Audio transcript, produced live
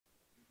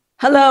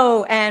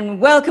Hello and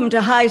welcome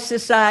to High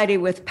Society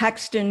with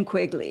Paxton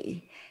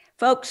Quigley.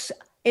 Folks,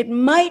 it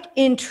might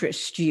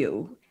interest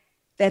you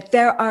that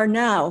there are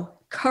now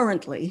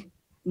currently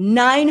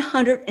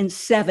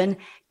 907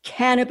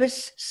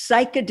 cannabis,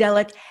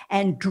 psychedelic,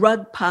 and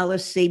drug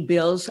policy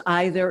bills,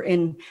 either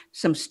in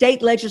some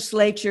state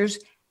legislatures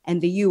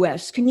and the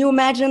US. Can you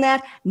imagine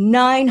that?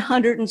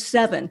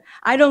 907.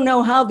 I don't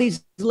know how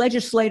these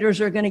legislators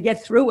are going to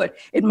get through it.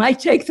 It might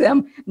take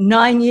them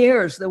 9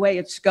 years the way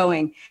it's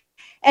going.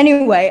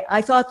 Anyway,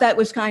 I thought that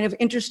was kind of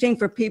interesting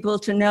for people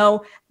to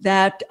know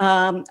that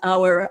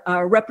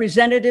our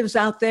representatives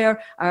out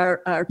there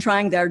are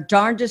trying their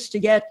darndest to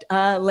get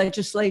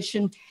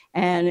legislation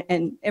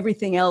and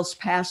everything else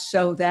passed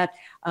so that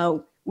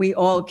we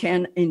all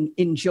can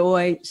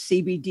enjoy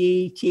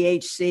CBD,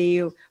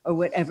 THC, or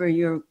whatever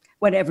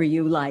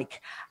you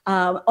like.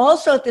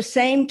 Also at the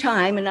same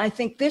time, and I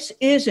think this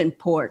is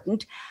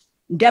important,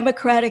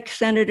 Democratic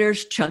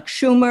Senators Chuck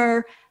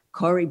Schumer,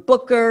 Cory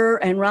Booker,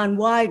 and Ron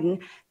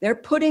Wyden, they're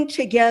putting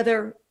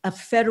together a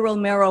federal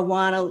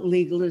marijuana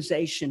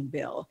legalization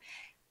bill.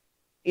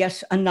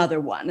 Yes, another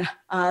one.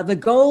 The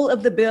goal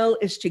of the bill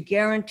is to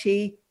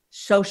guarantee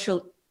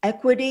social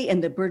equity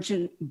in the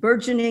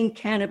burgeoning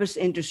cannabis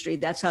industry.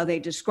 That's how they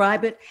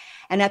describe it.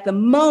 And at the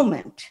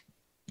moment,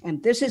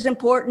 and this is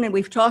important, and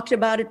we've talked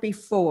about it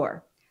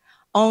before,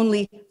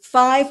 only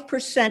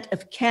 5%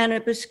 of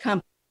cannabis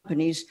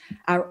companies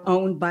are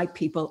owned by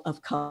people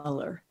of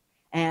color.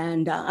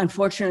 And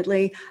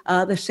unfortunately,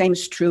 the same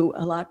is true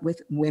a lot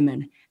with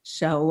women.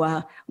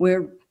 So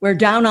we're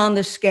down on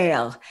the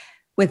scale.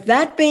 With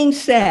that being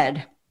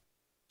said,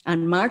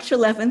 on March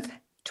 11th,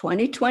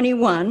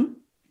 2021,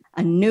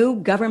 a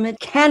new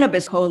government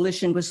cannabis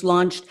coalition was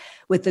launched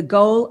with the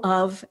goal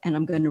of, and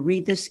I'm going to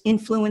read this,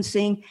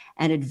 influencing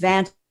and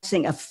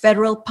advancing a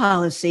federal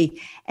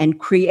policy and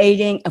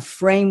creating a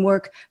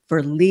framework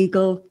for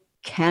legal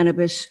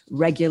cannabis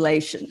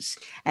regulations.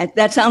 And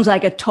that sounds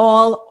like a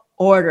tall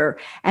order,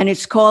 and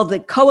it's called the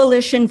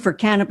Coalition for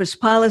Cannabis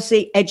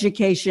Policy,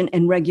 Education,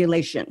 and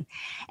Regulation.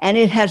 And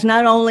it has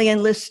not only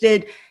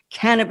enlisted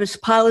cannabis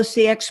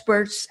policy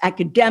experts,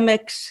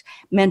 academics,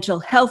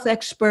 mental health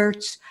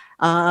experts,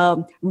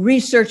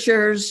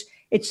 researchers.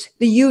 It's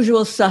the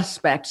usual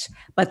suspects,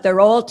 but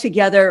they're all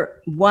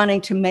together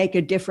wanting to make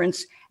a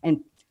difference and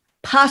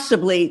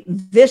possibly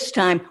this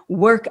time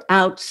work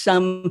out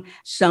some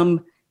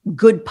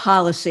good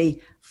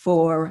policy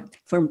for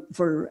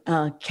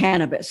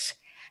cannabis.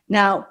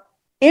 Now,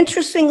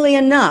 interestingly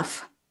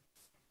enough,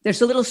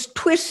 there's a little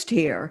twist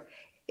here.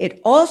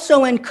 It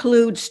also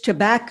includes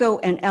tobacco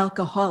and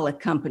alcoholic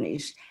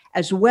companies,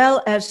 as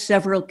well as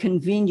several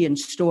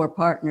convenience store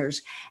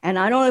partners. And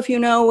I don't know if you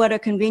know what a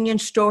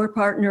convenience store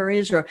partner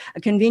is, or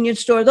a convenience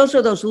store. Those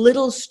are those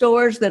little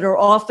stores that are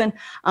often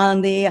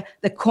on the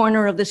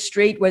corner of the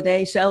street where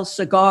they sell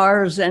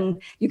cigars and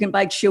you can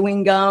buy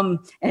chewing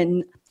gum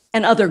and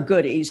other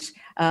goodies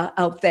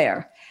out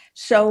there.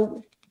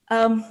 So,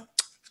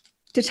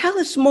 to tell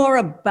us more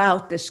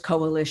about this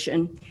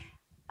coalition,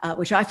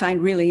 which I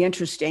find really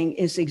interesting,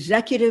 is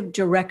Executive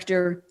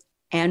Director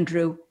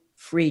Andrew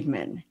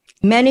Freedman.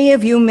 Many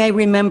of you may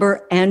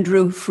remember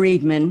Andrew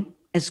Freedman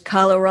as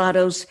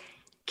Colorado's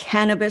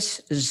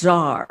cannabis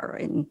czar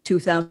in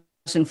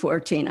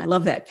 2014. I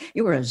love that.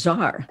 You were a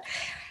czar.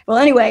 Well,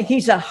 anyway,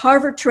 he's a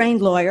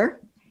Harvard-trained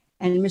lawyer,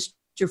 and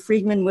Mr.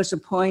 Freedman was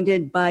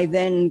appointed by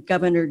then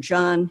Governor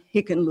John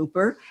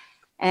Hickenlooper,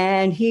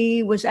 and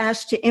he was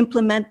asked to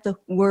implement the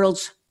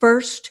world's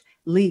first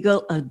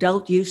legal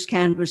adult use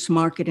cannabis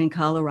market in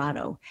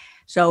Colorado.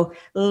 So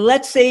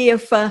let's see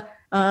if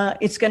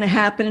it's going to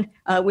happen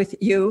with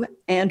you,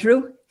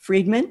 Andrew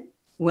Freedman.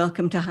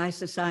 Welcome to High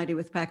Society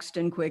with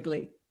Paxton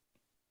Quigley.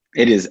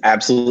 It is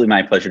absolutely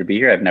my pleasure to be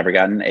here. I've never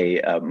gotten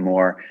a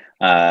more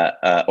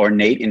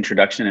ornate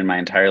introduction in my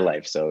entire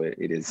life, so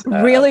it is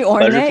really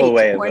ornate.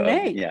 Way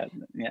ornate. Yeah,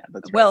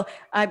 that's right. Well,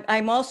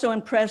 I'm also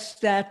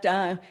impressed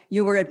that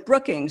you were at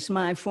Brookings.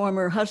 My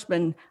former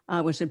husband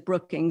was at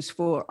Brookings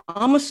for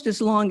almost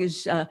as long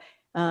as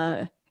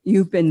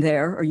you've been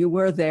there, or you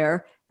were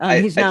there.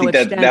 He's now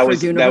at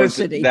Stanford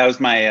University. That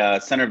was my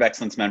Center of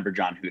Excellence member,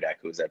 John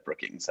Hudak, who was at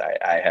Brookings.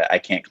 I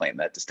can't claim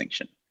that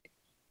distinction.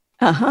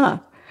 Uh-huh.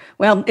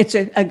 Well, it's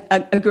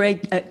a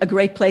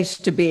great place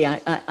to be.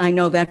 I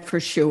know that for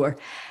sure.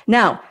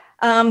 Now,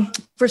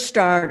 for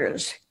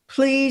starters,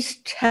 please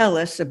tell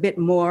us a bit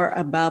more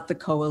about the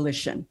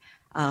coalition.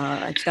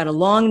 It's got a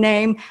long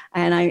name,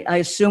 and I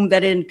assume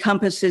that it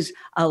encompasses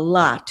a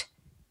lot.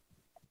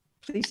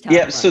 Please tell us.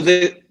 Yeah, so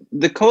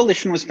the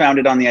coalition was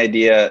founded on the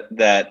idea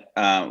that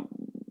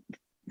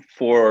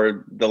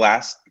for the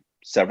last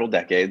several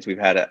decades, we've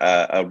had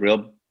a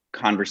real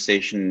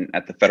conversation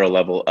at the federal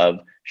level of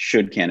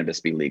should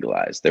cannabis be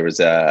legalized. There was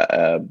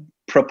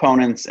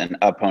proponents and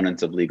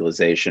opponents of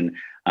legalization.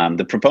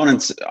 The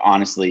proponents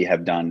honestly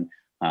have done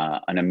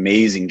an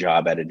amazing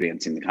job at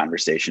advancing the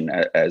conversation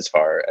as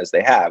far as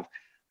they have.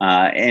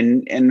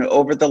 And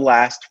over the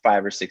last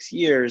 5 or 6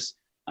 years,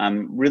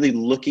 really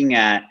looking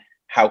at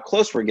how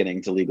close we're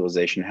getting to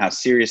legalization, how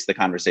serious the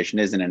conversation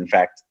is, and in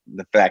fact,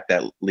 the fact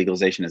that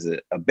legalization is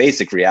a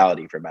basic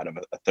reality for about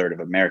a third of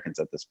Americans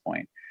at this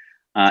point.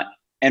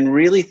 And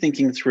really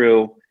thinking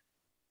through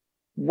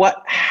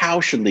how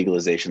should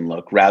legalization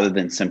look rather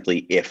than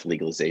simply if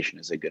legalization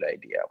is a good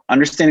idea.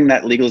 Understanding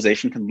that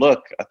legalization can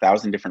look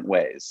 1,000 different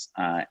ways.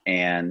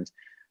 And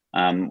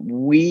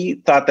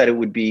we thought that it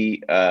would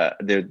be,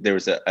 there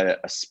was a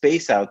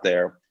space out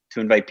there to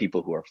invite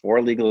people who are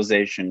for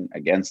legalization,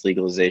 against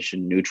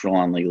legalization, neutral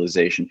on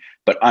legalization,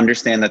 but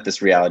understand that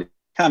this reality is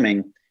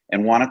coming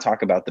and want to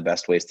talk about the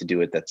best ways to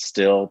do it that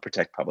still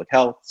protect public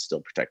health, still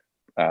protect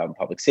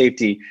public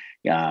safety,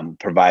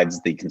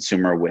 provides the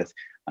consumer with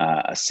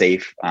a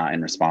safe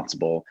and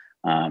responsible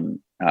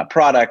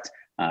product,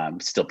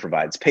 still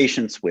provides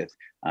patients with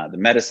the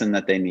medicine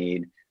that they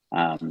need,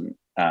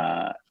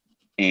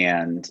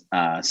 and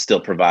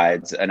still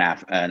provides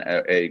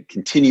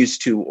continues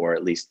to, or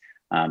at least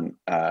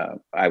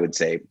I would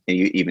say,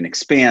 even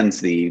expands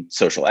the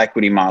social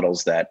equity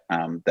models that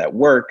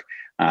work,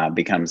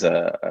 becomes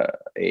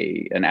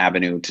an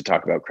avenue to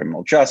talk about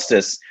criminal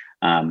justice,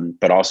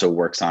 but also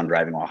works on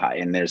driving while high.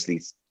 And there's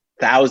these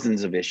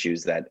thousands of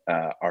issues that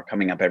are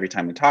coming up every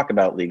time we talk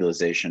about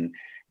legalization,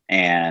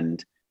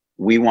 and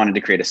we wanted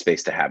to create a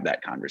space to have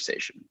that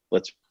conversation.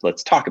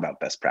 Let's talk about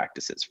best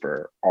practices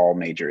for all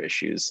major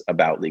issues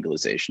about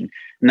legalization,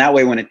 and that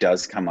way, when it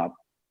does come up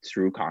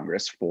through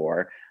Congress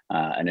for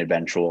an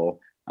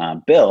eventual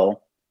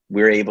bill,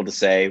 we're able to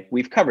say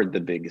we've covered the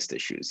biggest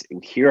issues.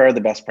 Here are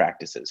the best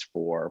practices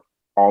for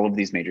all of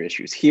these major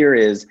issues. Here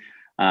is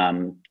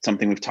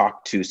something we've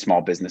talked to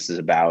small businesses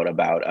about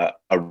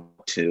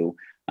to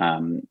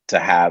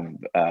have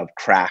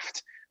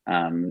craft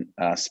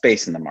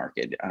space in the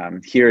market.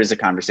 Here is a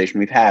conversation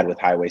we've had with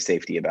highway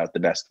safety about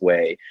the best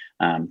way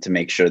to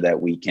make sure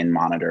that we can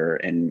monitor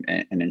and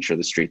ensure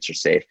the streets are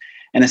safe,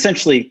 and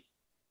essentially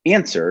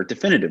answer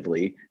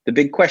definitively the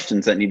big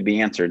questions that need to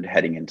be answered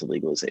heading into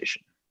legalization.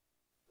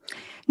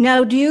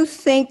 Now, do you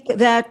think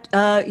that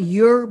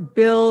your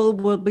bill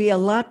will be a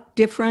lot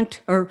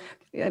different, or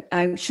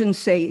I shouldn't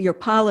say your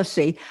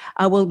policy,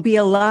 will be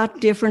a lot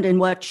different in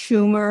what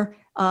Schumer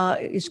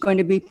is going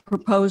to be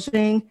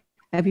proposing?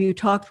 Have you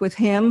talked with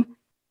him?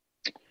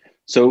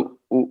 So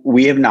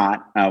we have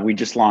not. We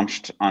just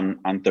launched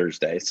on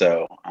Thursday.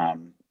 So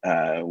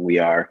we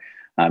are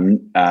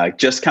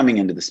just coming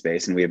into the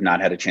space, and we have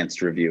not had a chance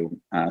to review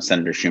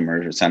Senator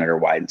Schumer, Senator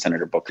Wyden, and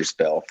Senator Booker's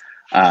bill.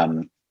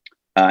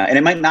 And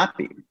it might not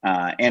be.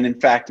 And in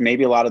fact,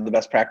 maybe a lot of the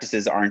best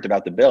practices aren't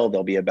about the bill.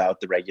 They'll be about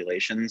the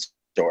regulations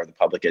or the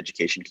public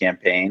education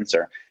campaigns,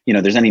 or,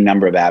 there's any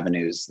number of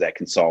avenues that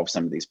can solve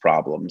some of these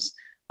problems.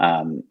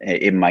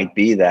 It might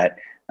be that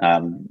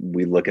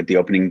we look at the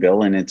opening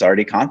bill and it's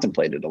already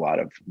contemplated a lot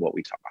of what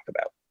we talk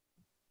about.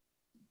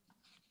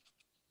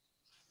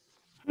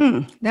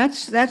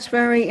 That's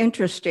very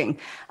interesting.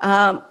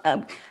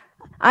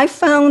 I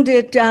found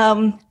it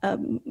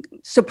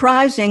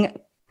surprising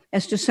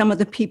as to some of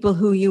the people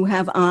who you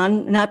have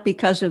on, not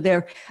because of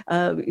their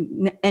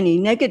any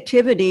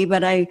negativity,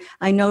 but I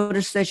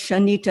noticed that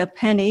Shanita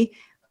Penny,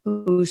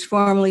 who's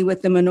formerly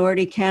with the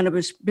Minority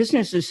Cannabis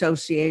Business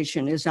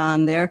Association, is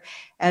on there,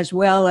 as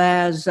well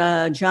as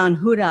John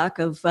Hudak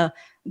of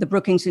the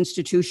Brookings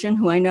Institution,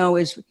 who I know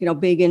is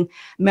big in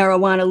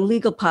marijuana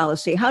legal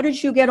policy. How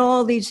did you get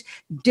all these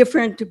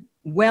different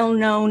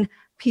well-known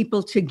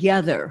people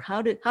together?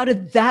 How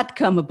did that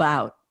come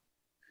about?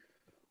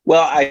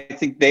 Well, I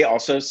think they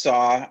also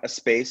saw a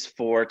space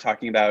for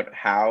talking about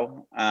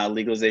how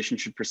legalization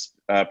should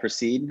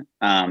proceed.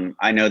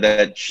 I know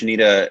that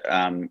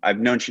Shanita, I've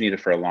known Shanita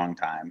for a long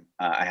time.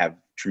 I have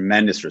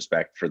tremendous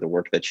respect for the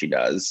work that she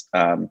does.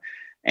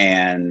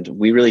 And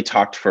we really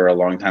talked for a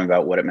long time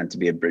about what it meant to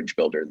be a bridge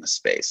builder in the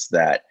space,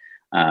 that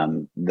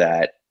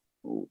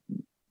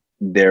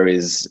there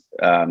is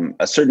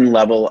a certain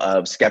level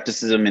of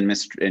skepticism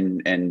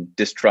and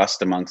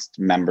distrust amongst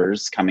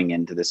members coming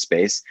into this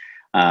space.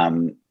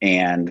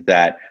 And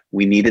that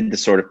we needed the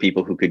sort of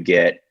people who could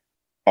get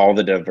all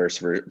the diverse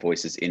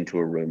voices into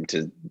a room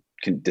to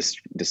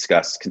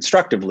discuss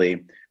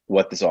constructively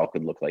what this all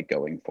could look like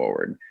going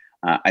forward.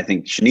 I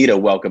think Shanita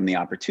welcomed the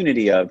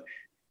opportunity of,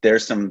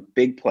 there's some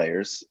big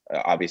players,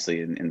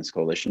 obviously in this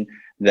coalition,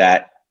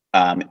 that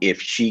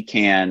if she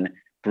can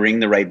bring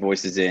the right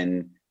voices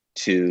in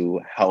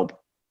to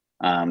help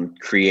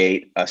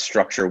create a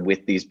structure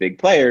with these big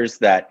players,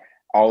 that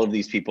all of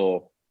these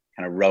people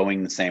kind of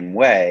rowing the same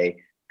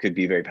way could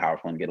be very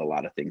powerful and get a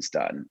lot of things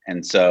done.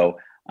 And so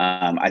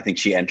I think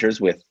she enters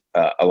with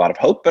a lot of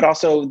hope, but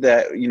also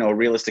that, a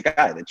realistic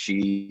eye, that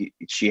she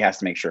has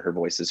to make sure her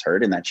voice is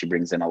heard and that she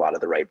brings in a lot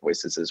of the right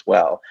voices as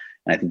well.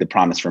 And I think the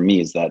promise for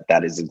me is that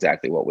that is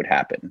exactly what would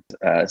happen.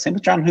 Same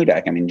with John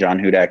Hudak. I mean, John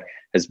Hudak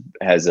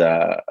has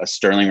a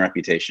sterling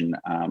reputation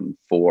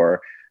for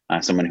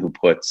someone who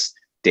puts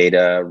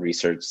data,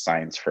 research,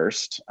 science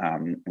first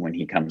when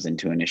he comes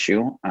into an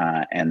issue,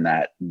 and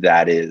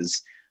that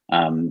is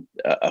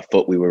a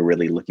foot we were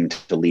really looking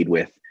to lead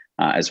with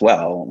as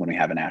well when we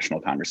have a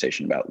national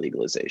conversation about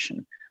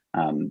legalization.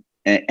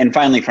 and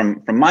finally,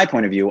 from my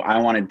point of view, I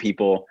wanted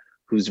people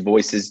whose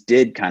voices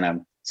did kind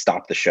of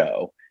stop the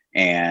show,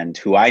 and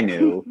who I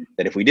knew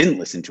that if we didn't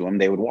listen to them,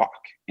 they would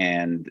walk.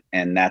 And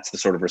that's the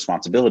sort of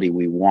responsibility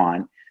we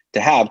want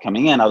to have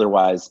coming in.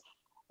 Otherwise,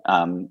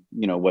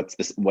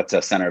 what's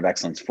a center of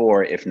excellence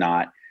for, if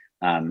not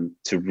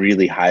to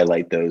really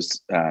highlight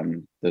those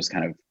kind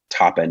of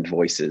top end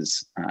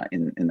voices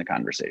in the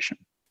conversation.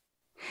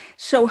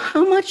 So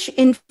how much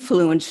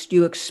influence do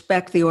you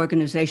expect the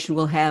organization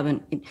will have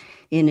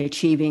in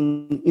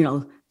achieving,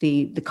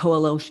 the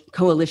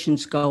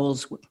coalition's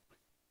goals?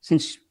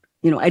 Since,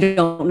 I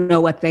don't know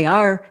what they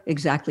are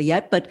exactly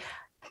yet, but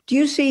do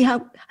you see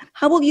how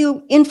will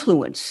you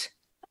influence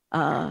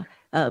the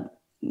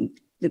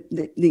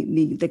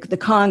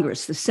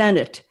Congress, the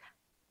Senate,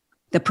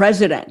 the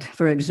president,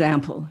 for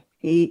example?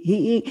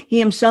 He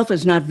himself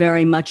is not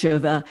very much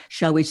of a,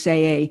 shall we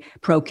say, a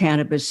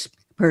pro-cannabis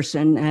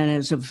person, and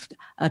as of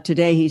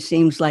today, he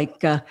seems like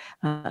that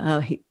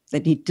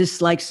he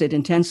dislikes it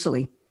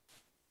intensely.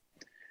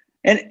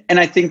 And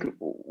I think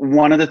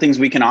one of the things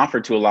we can offer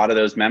to a lot of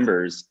those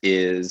members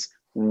is,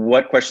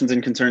 what questions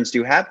and concerns do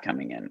you have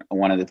coming in?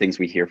 One of the things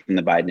we hear from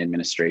the Biden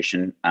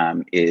administration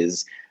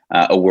is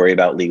a worry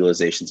about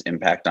legalization's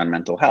impact on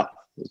mental health.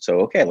 So,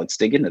 okay, let's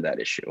dig into that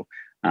issue.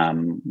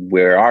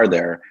 Where are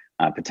there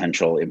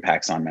potential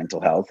impacts on mental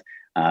health?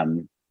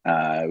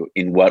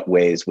 In what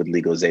ways would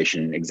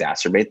legalization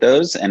exacerbate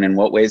those? And in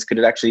what ways could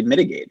it actually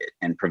mitigate it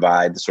and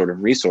provide the sort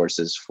of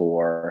resources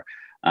for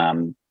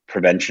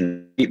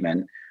prevention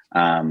treatment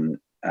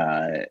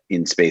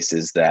in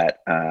spaces that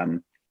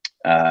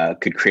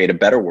could create a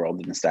better world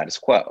than the status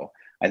quo?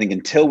 I think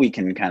until we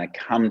can kind of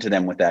come to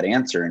them with that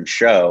answer and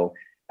show,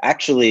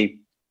 actually,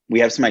 we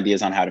have some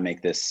ideas on how to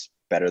make this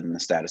better than the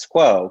status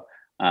quo,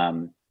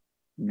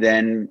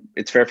 then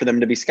it's fair for them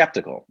to be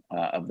skeptical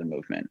of the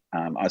movement.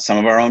 Some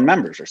of our own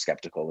members are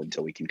skeptical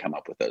until we can come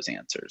up with those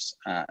answers.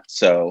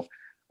 The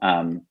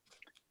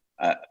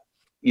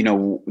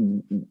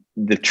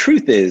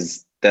truth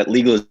is that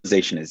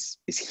legalization is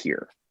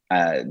here.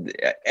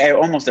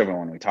 Almost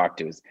everyone we talk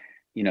to is,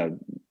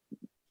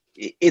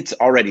 it's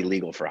already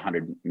legal for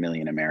 100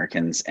 million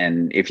Americans.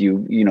 And if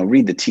you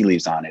read the tea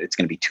leaves on it, it's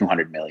going to be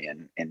 200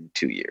 million in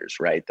 2 years,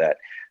 right? That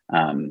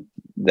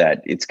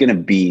it's going to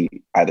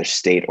be either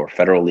state or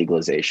federal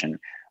legalization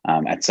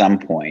at some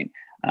point.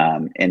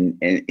 And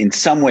in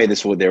some way,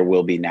 there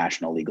will be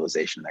national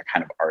legalization. There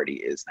kind of already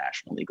is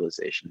national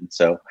legalization.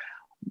 So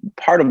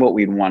part of what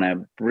we'd want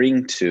to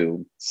bring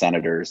to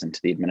senators and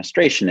to the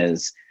administration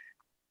is,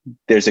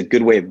 there's a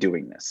good way of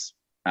doing this.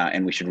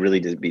 And we should really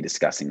be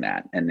discussing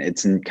that. And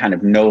it's kind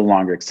of no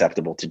longer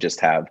acceptable to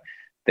just have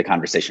the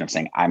conversation of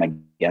saying, I'm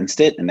against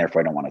it, and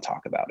therefore I don't want to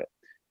talk about it.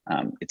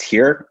 It's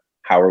here.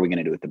 How are we going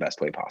to do it the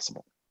best way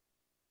possible?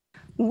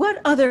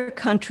 What other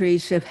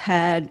countries have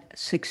had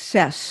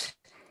success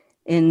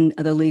in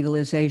the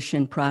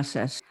legalization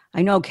process?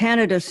 I know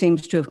Canada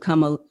seems to have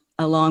come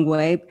a long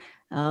way,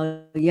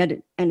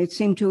 and it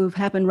seemed to have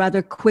happened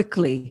rather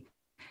quickly.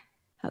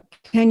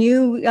 Can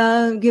you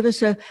give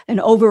us an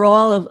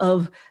overall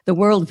of the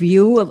world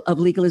view of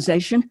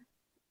legalization?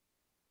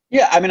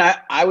 Yeah, I mean,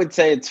 I would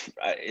say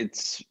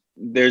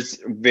there's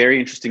very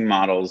interesting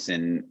models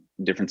in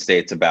different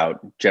states about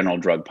general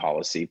drug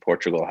policy.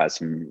 Portugal has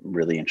some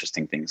really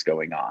interesting things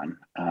going on.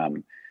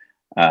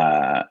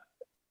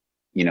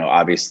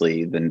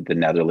 Obviously the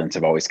Netherlands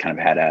have always kind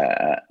of had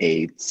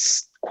a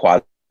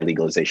quasi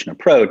legalization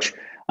approach,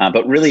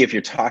 but really, if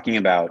you're talking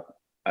about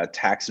a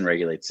tax and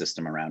regulate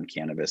system around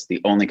cannabis,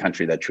 the only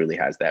country that truly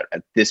has that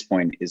at this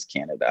point is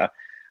Canada.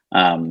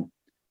 And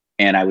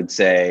I would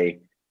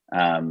say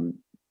the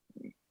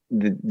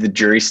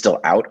jury's still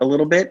out a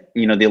little bit.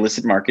 The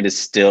illicit market is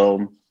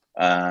still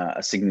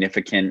a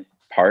significant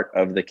part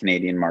of the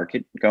Canadian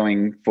market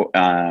going for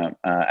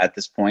at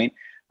this point.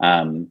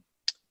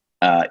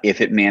 If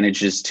it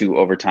manages to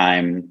over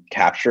time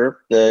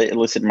capture the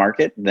illicit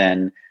market,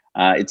 then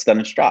it's done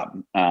its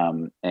job.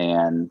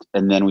 And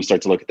then we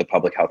start to look at the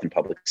public health and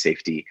public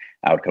safety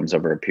outcomes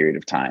over a period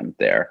of time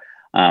there.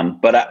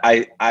 But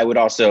I would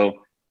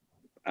also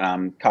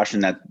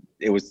caution that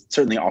it was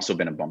certainly also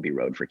been a bumpy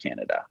road for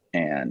Canada,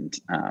 and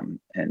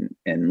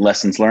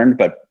lessons learned,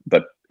 but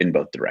in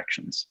both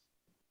directions.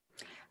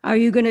 Are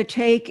you going to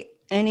take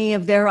any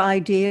of their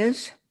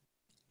ideas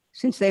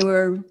since they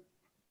were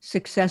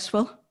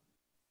successful?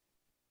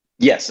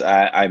 Yes,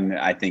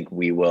 I think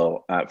we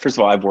will. First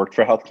of all, I've worked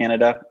for Health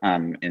Canada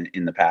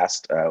in the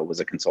past.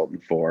 Was a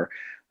consultant for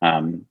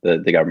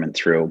the government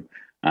through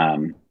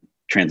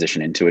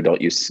transition into adult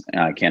use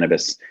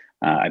cannabis,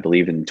 I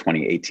believe in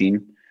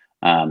 2018,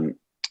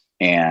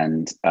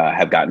 and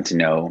have gotten to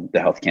know the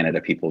Health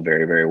Canada people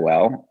very, very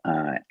well,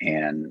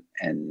 and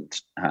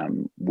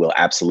will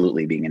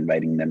absolutely be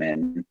inviting them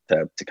in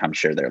to come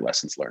share their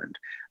lessons learned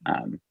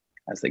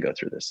as they go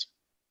through this.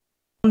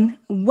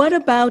 What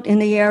about in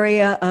the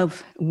area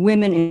of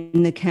women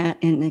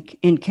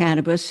in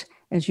cannabis?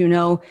 As you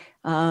know,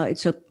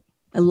 it's a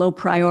low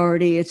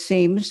priority, it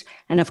seems,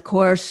 and of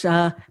course,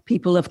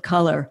 people of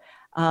color.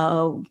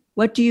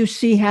 What do you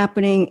see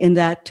happening in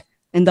that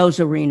in those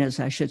arenas,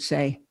 I should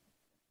say?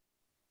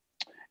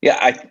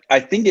 Yeah, I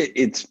think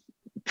it's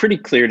pretty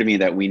clear to me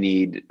that we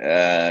need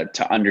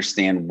to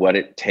understand what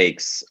it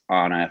takes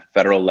on a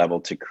federal level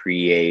to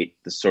create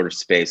the sort of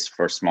space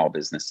for small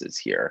businesses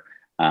here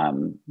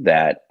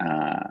that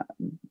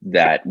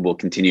will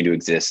continue to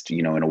exist,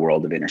 in a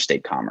world of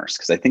interstate commerce.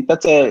 Because I think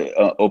that's a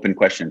open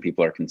question.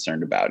 People are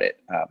concerned about it,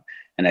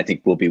 and I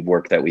think will be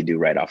work that we do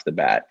right off the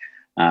bat.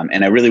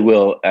 And I really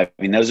will. I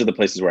mean, those are the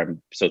places where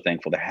I'm so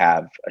thankful to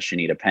have a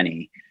Shanita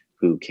Penny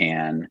who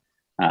can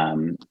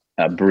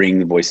bring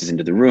the voices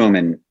into the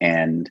room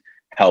and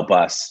help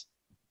us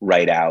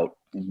write out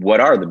what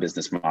are the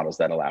business models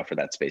that allow for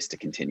that space to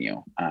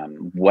continue.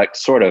 What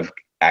sort of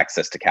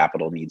access to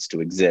capital needs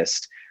to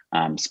exist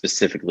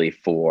specifically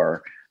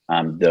for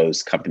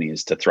those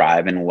companies to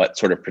thrive, and what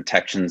sort of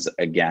protections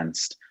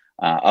against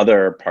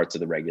other parts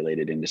of the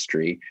regulated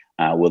industry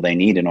will they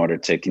need in order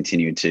to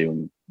continue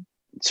to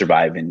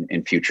survive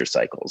in future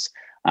cycles.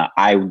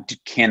 I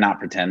cannot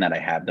pretend that I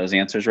have those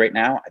answers right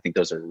now. I think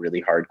those are really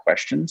hard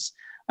questions.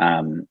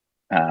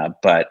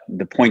 But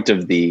the point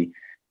of the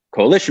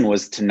coalition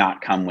was to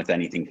not come with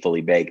anything fully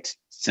baked,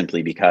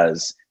 simply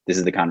because this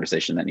is the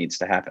conversation that needs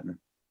to happen.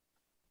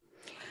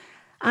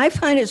 I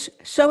find it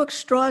so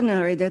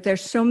extraordinary that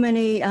there's so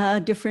many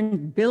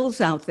different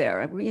bills out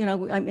there. I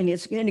mean,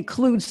 it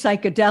includes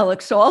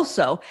psychedelics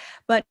also,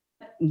 but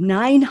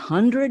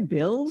 900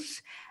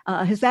 bills?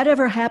 Has that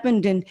ever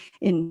happened in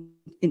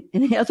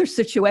any other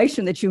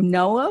situation that you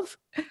know of?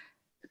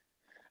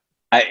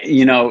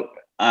 It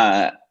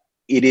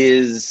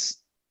is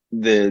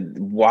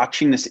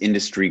watching this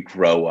industry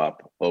grow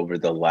up over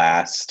the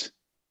last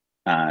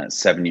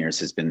 7 years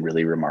has been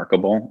really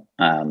remarkable.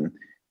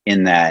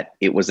 In that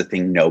it was a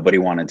thing nobody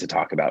wanted to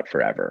talk about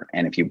forever,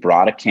 and if you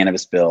brought a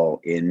cannabis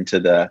bill into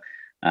the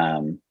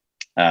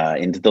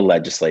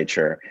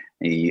legislature,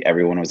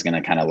 everyone was going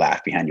to kind of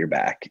laugh behind your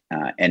back.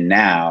 And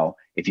now,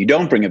 if you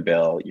don't bring a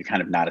bill, you're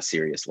kind of not a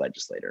serious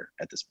legislator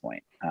at this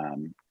point.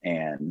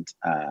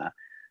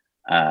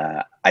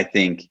 I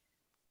think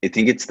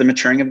it's the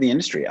maturing of the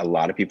industry. A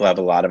lot of people have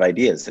a lot of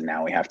ideas, and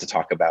now we have to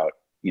talk about,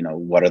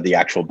 what are the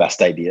actual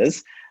best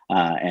ideas,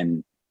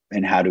 and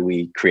how do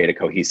we create a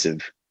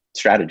cohesive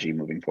strategy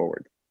moving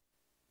forward.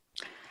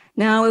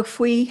 Now, if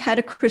we had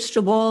a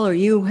crystal ball, or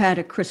you had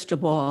a crystal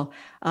ball,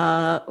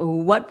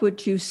 what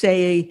would you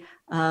say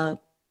to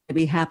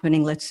be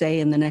happening, let's say,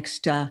 in the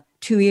next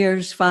 2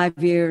 years,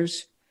 5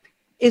 years?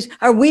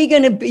 Are we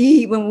going to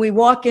be, when we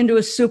walk into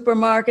a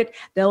supermarket,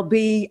 there'll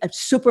be a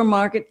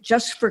supermarket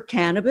just for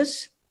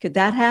cannabis? Could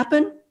that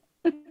happen?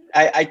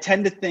 I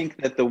tend to think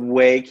that the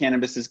way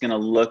cannabis is going to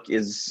look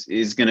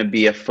is going to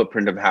be a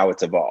footprint of how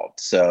it's evolved.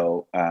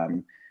 So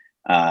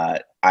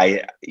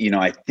I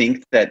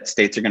think that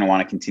states are going to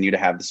want to continue to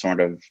have the sort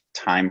of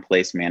time,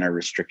 place, manner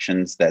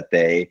restrictions that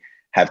they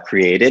have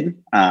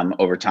created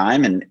over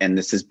time. And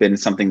this has been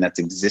something that's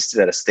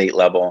existed at a state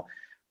level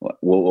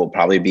will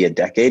probably be a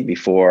decade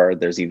before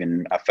there's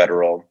even a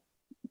federal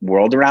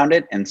world around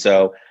it. And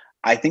so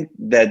I think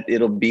that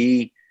it'll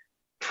be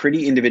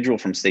pretty individual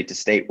from state to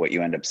state what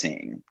you end up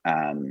seeing.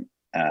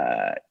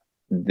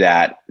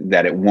 That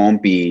it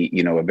won't be,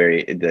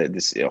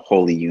 this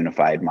wholly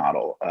unified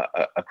model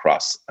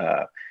across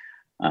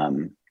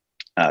the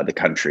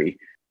country.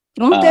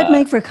 Won't that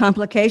make for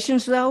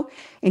complications, though,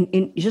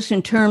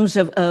 in terms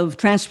of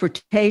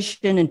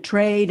transportation and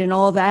trade and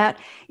all that,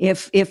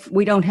 if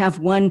we don't have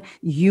one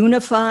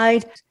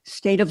unified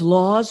state of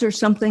laws or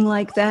something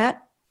like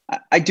that?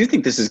 I do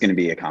think this is going to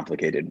be a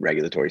complicated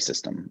regulatory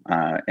system.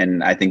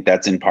 And I think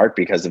that's in part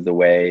because of the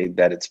way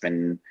that it's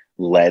been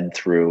led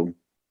through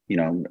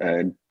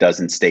a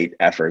dozen state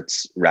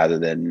efforts rather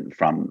than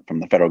from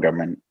the federal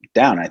government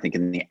down. I think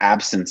in the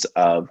absence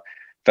of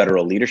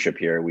federal leadership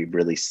here, we've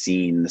really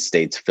seen the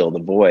states fill the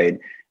void,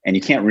 and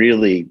you can't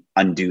really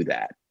undo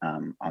that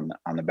on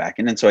the back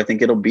end. And so I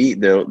think it'll be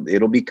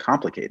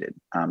complicated,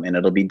 and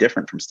it'll be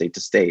different from state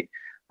to state,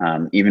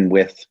 even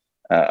with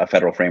a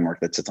federal framework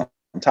that sits on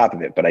top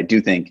of it. But I do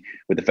think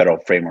with the federal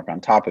framework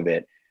on top of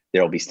it,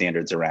 there will be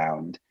standards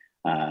around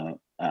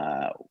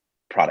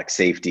product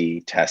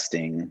safety,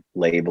 testing,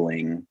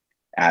 labeling,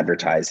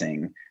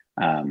 advertising,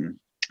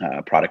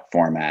 product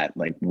format,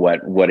 like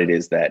what it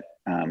is that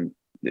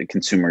the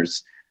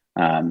consumers,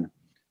 things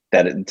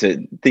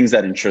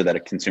that ensure that a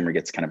consumer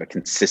gets kind of a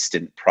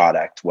consistent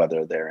product,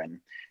 whether they're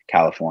in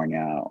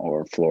California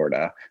or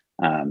Florida,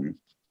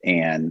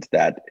 and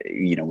that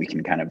we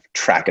can kind of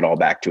track it all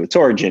back to its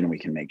origin. We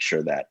can make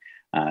sure that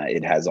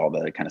it has all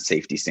the kind of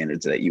safety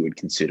standards that you would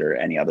consider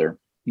any other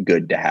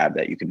good to have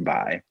that you can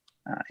buy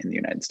in the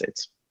United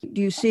States.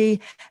 Do you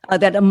see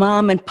that a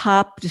mom and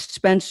pop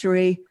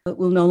dispensary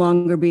will no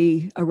longer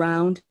be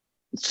around?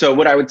 So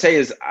what I would say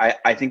is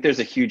I think there's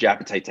a huge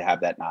appetite to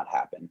have that not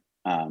happen.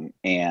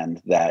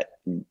 And that,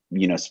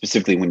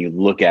 specifically when you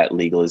look at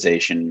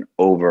legalization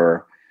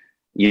over,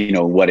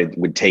 what it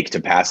would take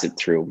to pass it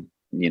through,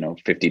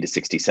 50 to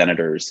 60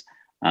 senators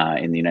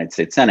in the United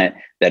States Senate,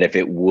 that if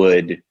it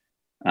would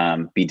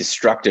be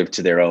destructive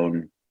to their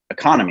own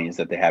economies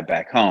that they have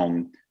back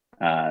home,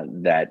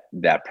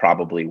 that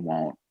probably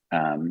won't,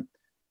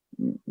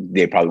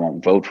 they probably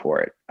won't vote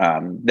for it.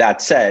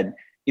 That said,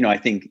 I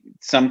think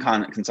some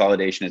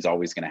consolidation is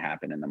always going to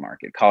happen in the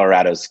market.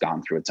 Colorado's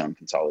gone through its own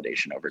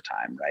consolidation over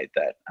time, right?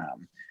 That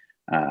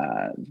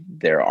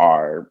there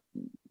are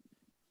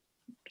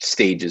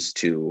stages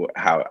to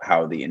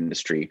how the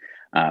industry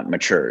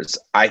matures.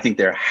 I think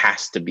there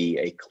has to be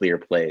a clear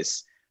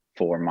place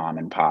for mom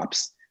and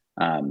pops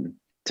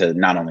to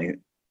not only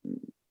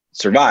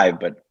survive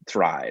but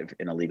thrive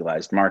in a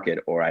legalized market,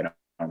 or I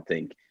don't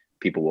think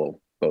people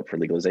will vote for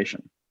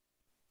legalization.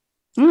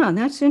 Oh,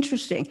 that's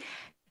interesting.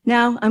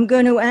 Now I'm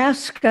going to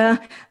ask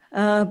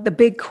the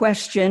big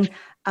question,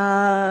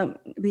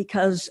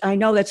 because I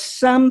know that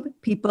some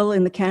people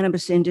in the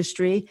cannabis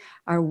industry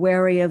are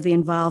wary of the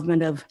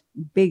involvement of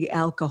big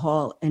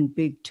alcohol and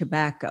big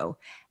tobacco,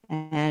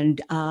 and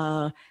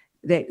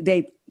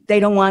they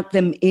don't want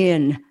them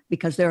in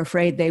because they're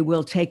afraid they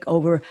will take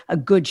over a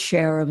good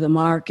share of the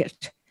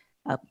market.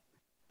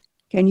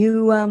 Can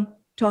you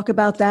talk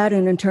about that,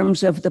 and in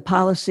terms of the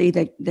policy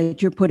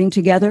that you're putting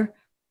together?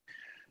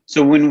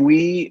 So when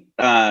we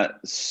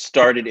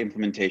started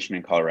implementation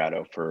in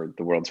Colorado for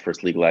the world's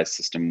first legalized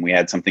system, we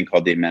had something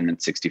called the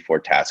Amendment 64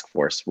 Task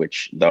Force,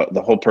 which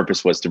the whole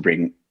purpose was to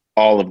bring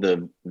all of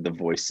the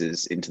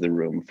voices into the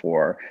room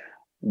for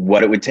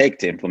what it would take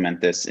to implement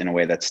this in a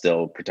way that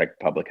still protected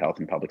public health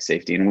and public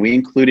safety. And we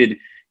included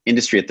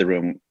industry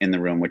in the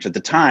room, which at the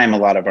time, a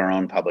lot of our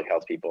own public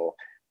health people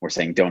were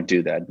saying, don't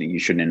do that. You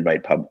shouldn't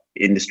invite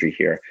industry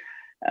here.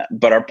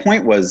 But our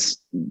point was,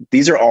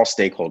 these are all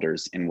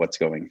stakeholders in what's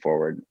going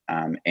forward.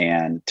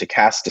 And to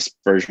cast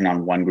dispersion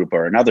on one group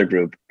or another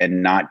group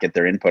and not get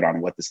their input on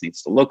what this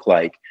needs to look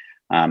like,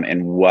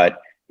 and what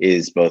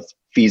is both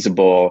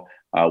feasible,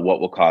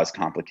 what will cause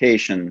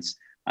complications,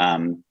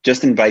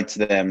 just invites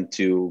them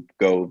to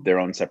go their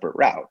own separate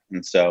route.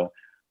 And so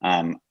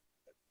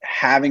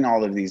having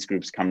all of these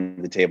groups come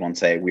to the table and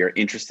say, we are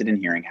interested in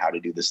hearing how to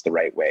do this the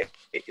right way,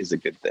 is a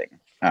good thing.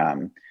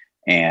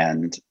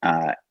 And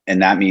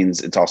that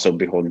means it's also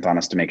beholden on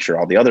us to make sure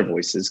all the other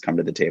voices come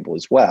to the table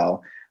as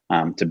well,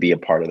 to be a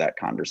part of that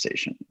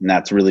conversation. And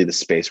that's really the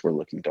space we're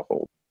looking to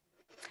hold.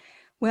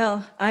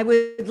 Well, I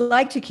would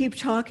like to keep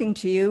talking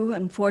to you.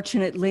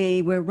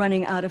 Unfortunately, we're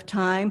running out of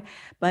time,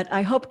 but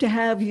I hope to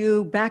have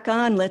you back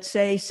on, let's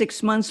say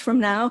 6 months from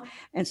now.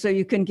 And so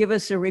you can give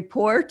us a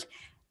report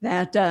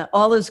that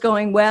all is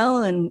going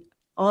well and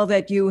all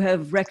that you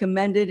have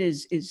recommended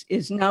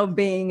is now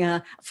being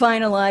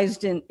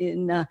finalized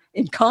in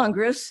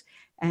Congress,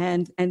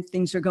 and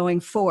things are going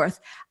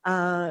forth.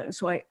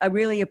 So I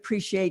really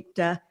appreciate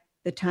the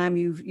time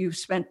you've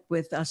spent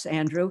with us,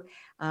 Andrew.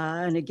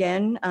 And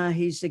again,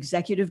 he's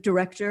executive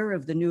director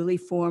of the newly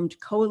formed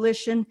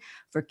Coalition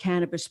for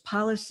Cannabis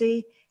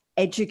Policy,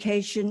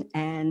 Education,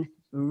 and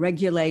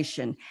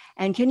Regulation.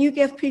 And can you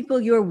give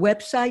people your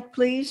website,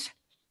 please?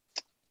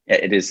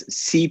 It is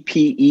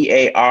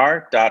CPEAR.org.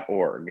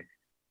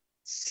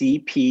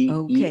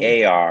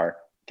 CPEAR, I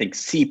think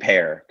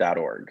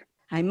CPEAR.org.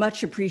 I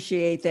much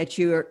appreciate that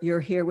you're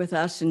here with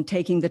us and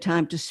taking the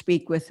time to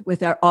speak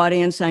with our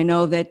audience. I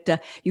know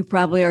that you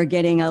probably are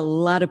getting a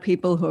lot of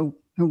people who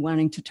are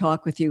wanting to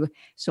talk with you.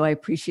 So I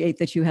appreciate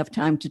that you have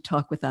time to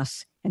talk with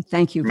us. And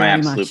thank you very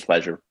much. My absolute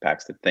pleasure,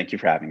 Paxton. Thank you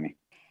for having me.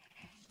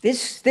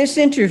 This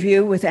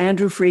interview with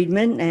Andrew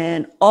Freedman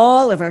and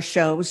all of our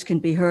shows can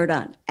be heard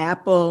on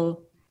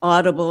Apple,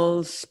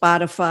 Audible,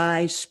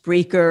 Spotify,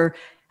 Spreaker,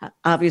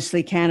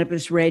 obviously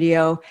Cannabis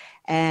Radio,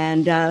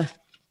 and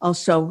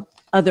also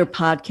other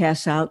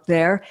podcasts out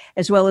there,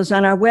 as well as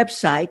on our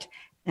website.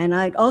 And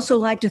I'd also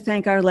like to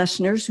thank our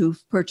listeners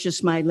who've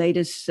purchased my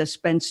latest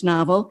suspense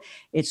novel.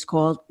 It's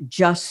called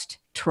Just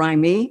Try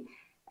Me,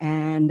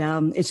 and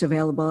it's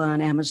available on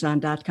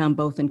Amazon.com,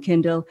 both in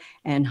Kindle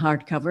and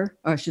hardcover,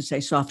 or I should say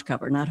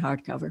softcover, not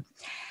hardcover.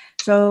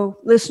 So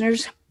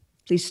listeners,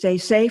 please stay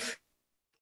safe,